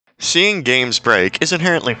Seeing games break is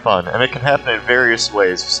inherently fun, and it can happen in various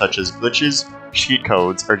ways, such as glitches, cheat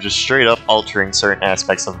codes, or just straight up altering certain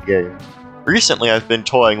aspects of the game. Recently, I've been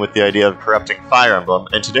toying with the idea of corrupting Fire Emblem,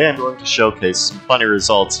 and today I'm going to showcase some funny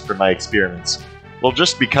results from my experiments. We'll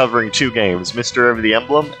just be covering two games, Mystery of the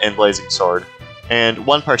Emblem and Blazing Sword, and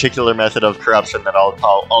one particular method of corruption that I'll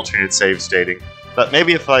call alternate save stating. But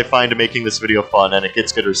maybe if I find making this video fun and it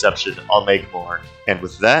gets good reception, I'll make more. And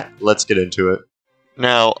with that, let's get into it.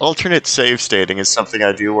 Now, alternate save stating is something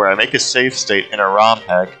I do where I make a save state in a ROM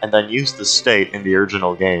hack and then use the state in the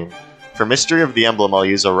original game. For Mystery of the Emblem, I'll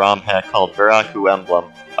use a ROM hack called Baraku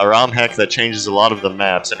Emblem, a ROM hack that changes a lot of the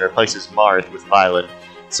maps and replaces Marth with Violet.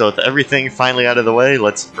 So with everything finally out of the way,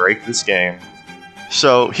 let's break this game.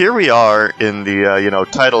 So here we are in the,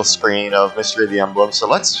 title screen of Mystery of the Emblem, so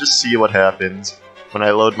let's just see what happens when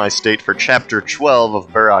I load my state for Chapter 12 of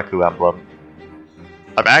Baraku Emblem.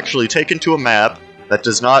 I'm actually taken to a map that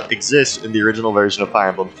does not exist in the original version of Fire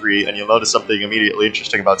Emblem 3, and you'll notice something immediately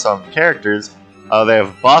interesting about some of the characters. They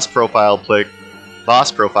have boss profile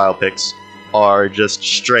pics are just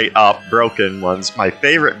straight up broken ones. My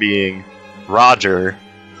favorite being Roger,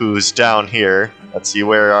 who's down here. Let's see,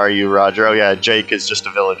 where are you, Roger? Oh yeah, Jake is just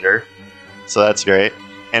a villager, so that's great.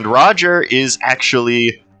 And Roger is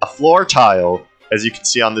actually a floor tile. As you can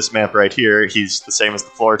see on this map right here, he's the same as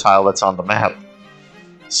the floor tile that's on the map.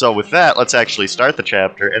 So with that, let's actually start the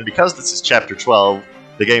chapter, and because this is Chapter 12,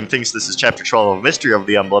 the game thinks this is Chapter 12 of Mystery of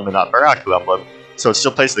the Emblem and not Baraku Emblem, so it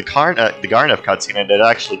still plays the Garnev cutscene, and it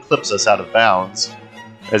actually clips us out of bounds.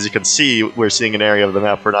 As you can see, we're seeing an area of the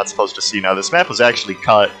map we're not supposed to see. Now, this map was actually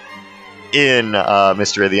cut in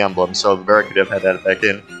Mystery of the Emblem, so the Baraku dev had that back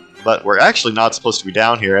in, but we're actually not supposed to be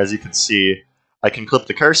down here. As you can see, I can clip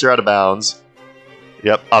the cursor out of bounds.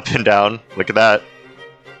 Yep, up and down. Look at that.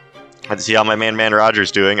 Let's see how my man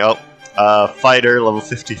Roger's doing. Oh, fighter, level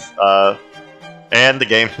 50. And the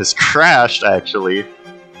game has crashed, actually.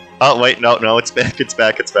 Oh, wait, no, it's back, it's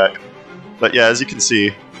back. But yeah, as you can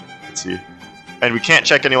see, let's see. And we can't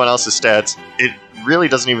check anyone else's stats. It really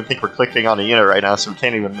doesn't even think we're clicking on a unit right now, so we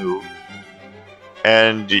can't even move.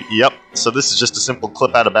 And, yep, so this is just a simple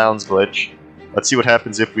clip out of bounds glitch. Let's see what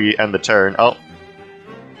happens if we end the turn. Oh,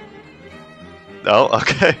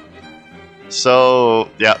 okay. So,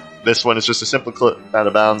 yeah. This one is just a simple clip out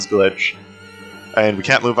of bounds glitch. And we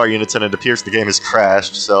can't move our units, and it appears the game has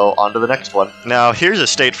crashed, so on to the next one. Now, here's a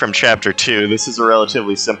state from Chapter 2. This is a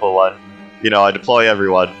relatively simple one. I deploy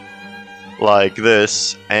everyone like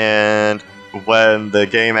this, and when the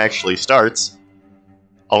game actually starts,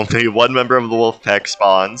 only one member of the wolf pack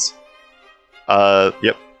spawns.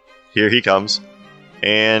 Yep, here he comes.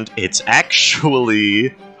 And it's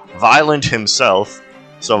actually Violent himself.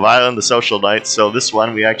 So Violent the Social Knight. So this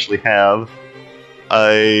one we actually have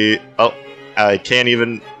I can't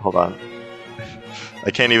even, hold on.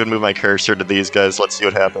 I can't even move my cursor to these guys. Let's see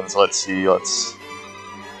what happens.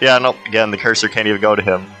 Yeah, nope, again, the cursor can't even go to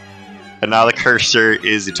him. And now the cursor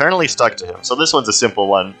is eternally stuck to him. So this one's a simple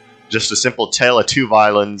one. Just a simple tale of two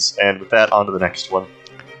violins, and with that, on to the next one.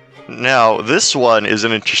 Now, this one is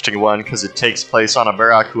an interesting one because it takes place on a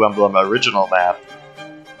Baraku Emblem original map.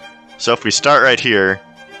 So if we start right here,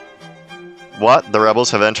 the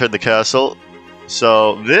rebels have entered the castle.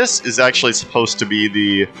 So this is actually supposed to be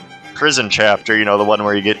the prison chapter, the one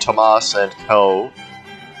where you get Tomas and Ko.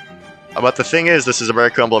 But the thing is, this is a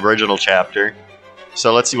Baraku Emblem original chapter.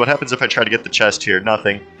 So let's see what happens if I try to get the chest here.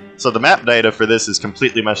 Nothing. So the map data for this is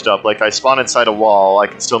completely messed up. Like, I spawn inside a wall. I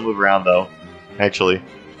can still move around, though. Actually.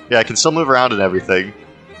 Yeah, I can still move around and everything.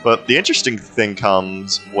 But the interesting thing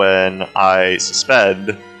comes when I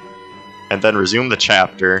suspend and then resume the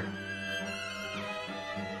chapter.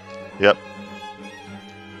 Yep.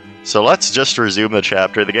 So let's just resume the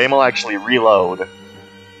chapter. The game will actually reload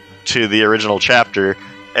to the original chapter,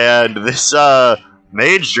 and this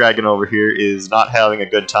mage dragon over here is not having a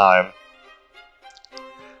good time.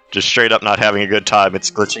 Just straight up not having a good time. It's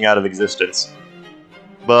glitching out of existence.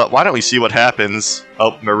 But why don't we see what happens?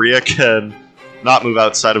 Oh, Maria can not move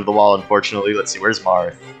outside of the wall, unfortunately. Let's see, where's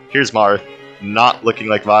Marth? Here's Marth, not looking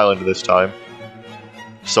like Violent this time.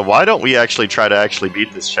 So why don't we actually try to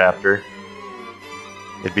beat this chapter?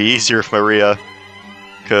 It'd be easier if Maria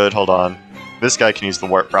could, hold on. This guy can use the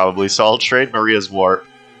warp probably, so I'll trade Maria's warp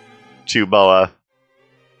to Boa.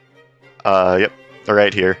 Yep,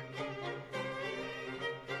 right here.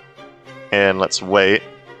 And let's wait.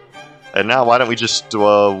 And now why don't we just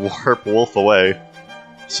warp Wolf away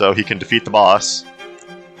so he can defeat the boss.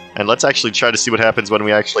 And let's actually try to see what happens when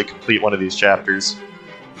we actually complete one of these chapters.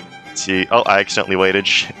 Let's see. Oh, I accidentally waited.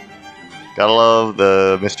 Shit. Gotta love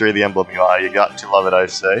the Mystery of the Emblem UI. You got to love it, I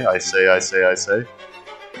say.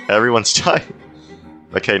 Everyone's dying.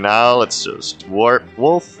 Okay, now let's just warp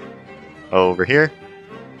Wolf over here.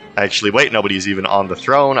 Actually, wait, nobody's even on the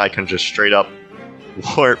throne. I can just straight up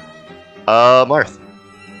warp Marth.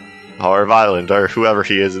 Or Violent, or whoever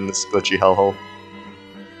he is in this glitchy hellhole.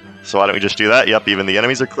 So why don't we just do that? Yep, even the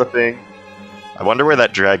enemies are clipping. I wonder where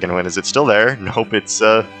that dragon went. Is it still there? Nope, it's,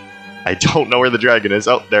 I don't know where the dragon is.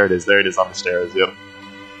 Oh, there it is. There it is on the stairs, yep.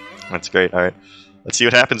 That's great, alright. Let's see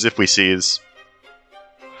what happens if we seize.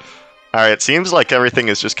 Alright, it seems like everything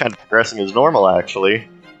is just kind of progressing as normal, actually.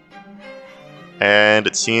 And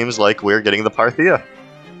it seems like we're getting the Parthia.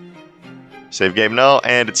 Save game, no.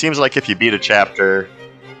 And it seems like if you beat a chapter,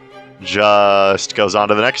 just goes on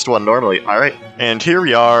to the next one normally. Alright, and here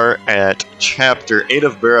we are at Chapter 8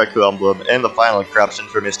 of Buraku Emblem, and the final corruption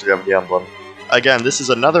for Mystery of the Emblem. Again, this is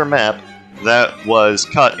another map that was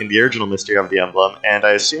cut in the original Mystery of the Emblem, and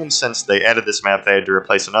I assume since they added this map, they had to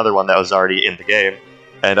replace another one that was already in the game.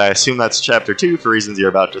 And I assume that's Chapter 2 for reasons you're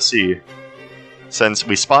about to see. Since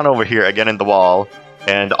we spawn over here again in the wall,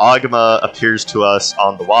 and Agama appears to us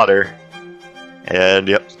on the water. And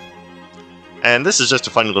yep. And this is just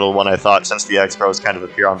a funny little one, I thought, since the X-Pros kind of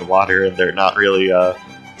appear on the water, and they're not really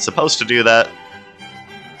supposed to do that.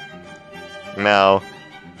 Now,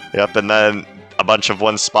 yep, and then a bunch of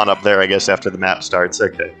ones spawn up there, I guess, after the map starts.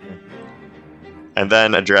 Okay. And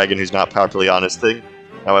then a dragon who's not properly on his thing.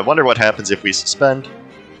 Now, I wonder what happens if we suspend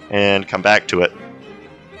and come back to it.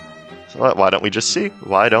 So why don't we just see?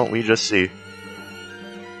 Why don't we just see?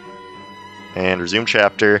 And resume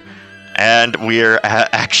chapter. And we're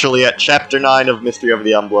actually at Chapter 9 of Mystery of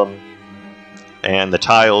the Emblem. And the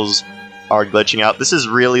tiles are glitching out. This is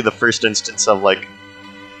really the first instance of, like...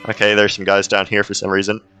 Okay, there's some guys down here for some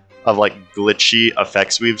reason. Of, like, glitchy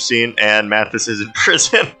effects we've seen. And Mathis is in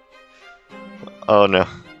prison. Oh, no.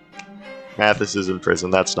 Mathis is in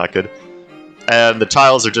prison. That's not good. And the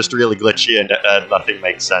tiles are just really glitchy and nothing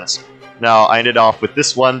makes sense. Now, I ended off with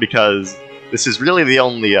this one because this is really the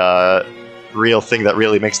only real thing that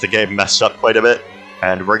really makes the game mess up quite a bit.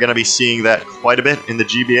 And we're going to be seeing that quite a bit in the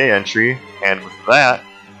GBA entry. And with that,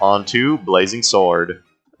 on to Blazing Sword.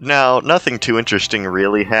 Now, nothing too interesting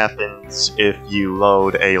really happens if you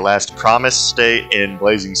load a Last Promise state in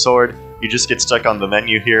Blazing Sword. You just get stuck on the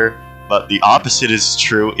menu here. But the opposite is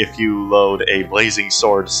true if you load a Blazing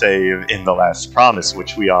Sword save in the Last Promise,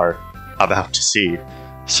 which we are about to see.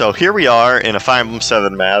 So here we are in a Fire Emblem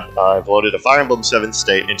 7 map. I've loaded a Fire Emblem 7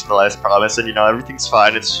 state into the Last Promise, and you know, everything's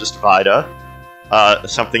fine, it's just Vida.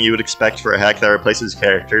 Something you would expect for a hack that replaces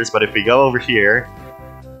characters, but if we go over here,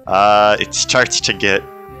 it starts to get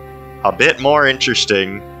a bit more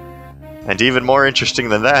interesting, and even more interesting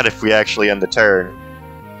than that if we actually end the turn.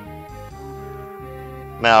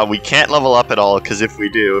 Now, we can't level up at all, because if we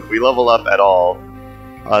level up at all,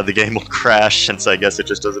 the game will crash, since I guess it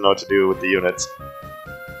just doesn't know what to do with the units.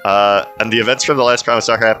 And the events from the Last Promise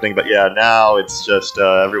are happening, but yeah, now it's just,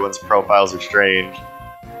 everyone's profiles are strange.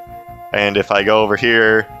 And if I go over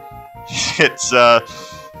here, it's,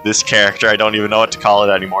 this character, I don't even know what to call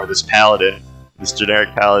it anymore, this paladin. This generic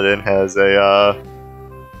paladin has a,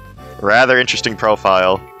 rather interesting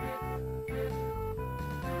profile.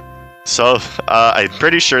 So, I'm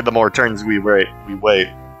pretty sure the more turns we wait,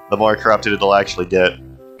 the more corrupted it'll actually get.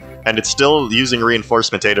 And it's still using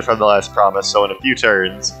reinforcement data from the Last Promise, so in a few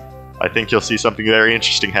turns, I think you'll see something very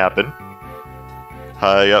interesting happen.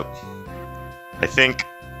 Yep. I think,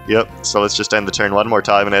 yep, so let's just end the turn one more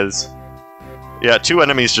time, and as... Yeah, two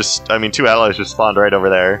allies just spawned right over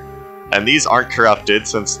there. And these aren't corrupted,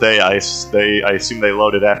 since I assume they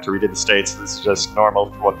loaded after we did the states. This is just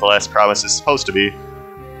normal for what the Last Promise is supposed to be.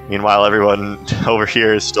 Meanwhile, everyone over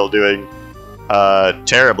here is still doing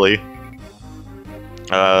terribly.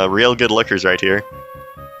 Real good lookers right here.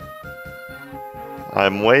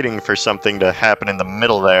 I'm waiting for something to happen in the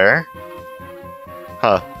middle there.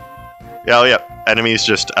 Huh. Yeah, oh yeah, enemies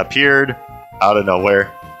just appeared out of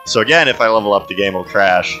nowhere. So again, if I level up, the game will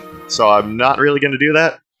crash. So I'm not really going to do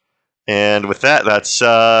that. And with that, that's,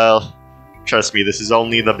 trust me, this is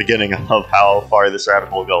only the beginning of how far this rabbit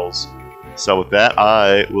hole goes. So with that,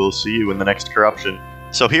 I will see you in the next corruption.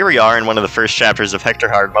 So here we are in one of the first chapters of Hector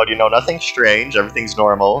Hard Mode. You know, nothing strange, everything's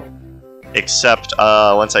normal. Except,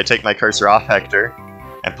 once I take my cursor off Hector,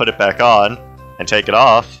 and put it back on, and take it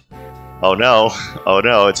off, oh no,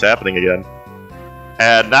 it's happening again.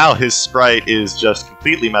 And now his sprite is just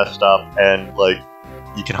completely messed up, and, like,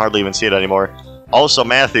 you can hardly even see it anymore. Also,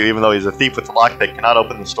 Matthew, even though he's a thief with the lockpick, cannot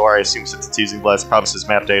open the store, I assume, since it's using Blast Promise's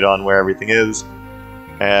map data on where everything is.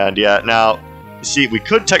 And yeah, now, see, we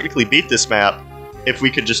could technically beat this map if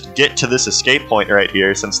we could just get to this escape point right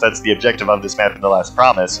here, since that's the objective of this map in the Last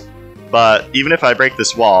Promise. But even if I break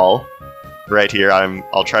this wall, right here,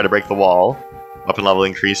 I'll try to break the wall. Weapon level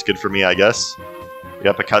increase, good for me, I guess.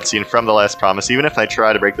 Yep, a cutscene from the last promise. Even if I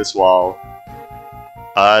try to break this wall,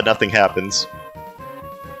 nothing happens.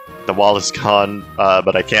 The wall is gone,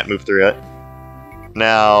 but I can't move through it.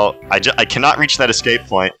 Now, I cannot reach that escape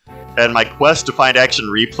point, and my quest to find action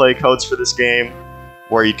replay codes for this game,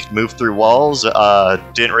 where you can move through walls,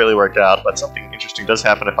 didn't really work out, but something interesting does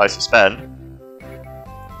happen if I suspend.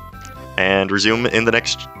 And resume in the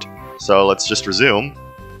next... So let's just resume.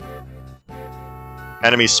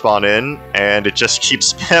 Enemies spawn in, and it just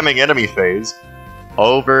keeps spamming enemy phase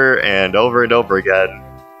over and over and over again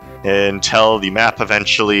until the map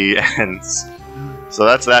eventually ends. So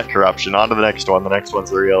that's that corruption. On to the next one. The next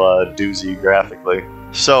one's a real doozy graphically.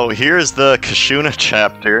 So here's the Kashuna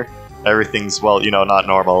chapter. Everything's, well, you know, not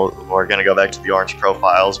normal. We're gonna go back to the orange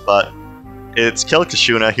profiles, but it's kill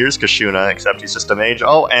Kashuna. Here's Kashuna, except he's just a mage.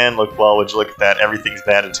 Oh, and look, well, would you look at that? Everything's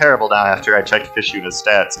bad and terrible now after I checked Kashuna's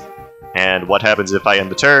stats. And what happens if I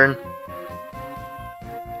end the turn?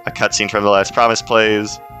 A cutscene from the last promise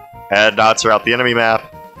plays. Add dots throughout the enemy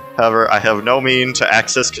map. However, I have no mean to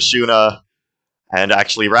access Kashuna and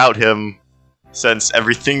actually route him, since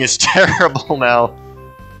everything is terrible now.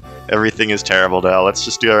 Everything is terrible now. Let's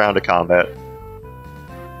just do a round of combat.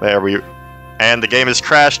 And the game has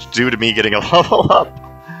crashed due to me getting a level up.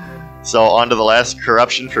 So on to the last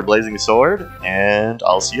corruption for Blazing Sword, and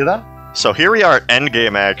I'll see you then. So here we are at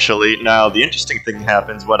endgame, actually. Now, the interesting thing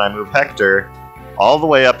happens when I move Hector all the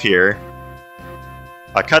way up here.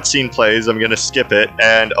 A cutscene plays, I'm gonna skip it,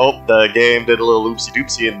 and oh, the game did a little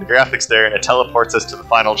oopsie-doopsie in the graphics there, and it teleports us to the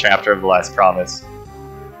final chapter of The Last Promise.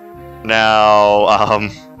 Now,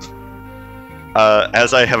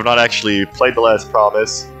 as I have not actually played The Last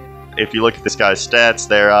Promise, if you look at this guy's stats,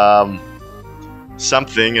 they're,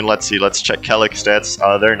 something, and let's see, let's check Kellick's stats,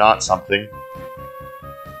 they're not something.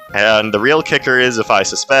 And the real kicker is if I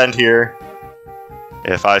suspend here,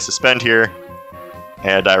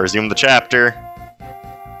 and I resume the chapter,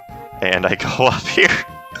 and I go up here,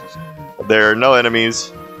 there are no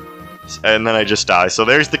enemies, and then I just die. So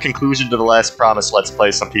there's the conclusion to The Last Promise Let's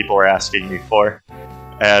Play some people were asking me for.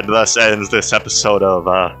 And thus ends this episode of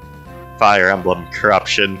Fire Emblem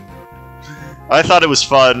Corruption. I thought it was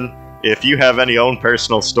fun. If you have any own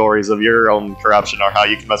personal stories of your own corruption or how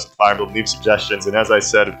you can mess with Fire Emblem, leave suggestions. And as I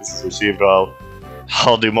said, if this is received well,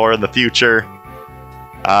 I'll do more in the future.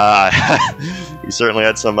 We certainly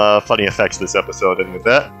had some funny effects this episode, and with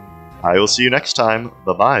that, I will see you next time.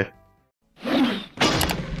 Bye-bye.